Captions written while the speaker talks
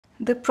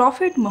The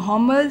Prophet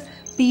Muhammad,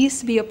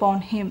 peace be upon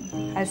him,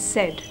 has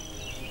said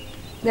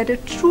that a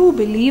true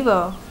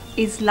believer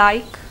is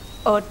like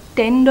a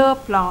tender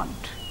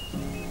plant.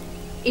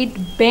 It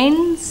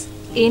bends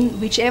in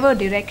whichever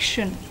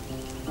direction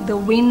the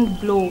wind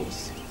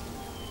blows,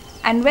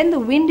 and when the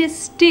wind is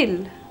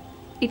still,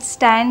 it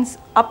stands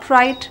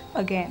upright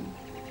again.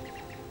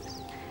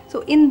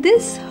 So in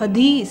this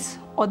hadith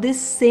or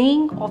this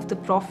saying of the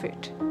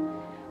Prophet,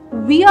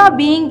 we are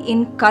being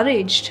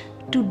encouraged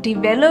to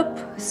develop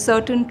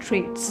certain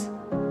traits.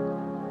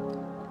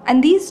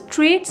 And these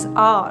traits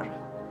are,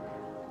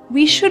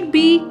 we should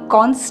be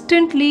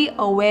constantly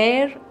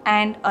aware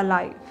and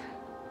alive.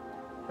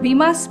 We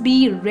must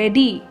be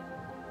ready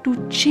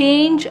to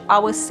change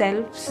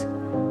ourselves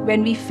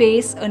when we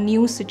face a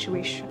new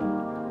situation.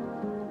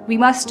 We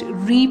must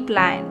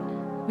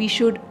replan. We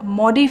should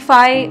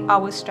modify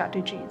our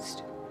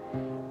strategies.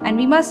 And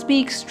we must be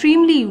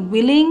extremely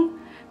willing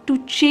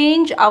to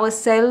change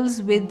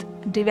ourselves with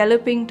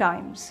developing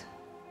times.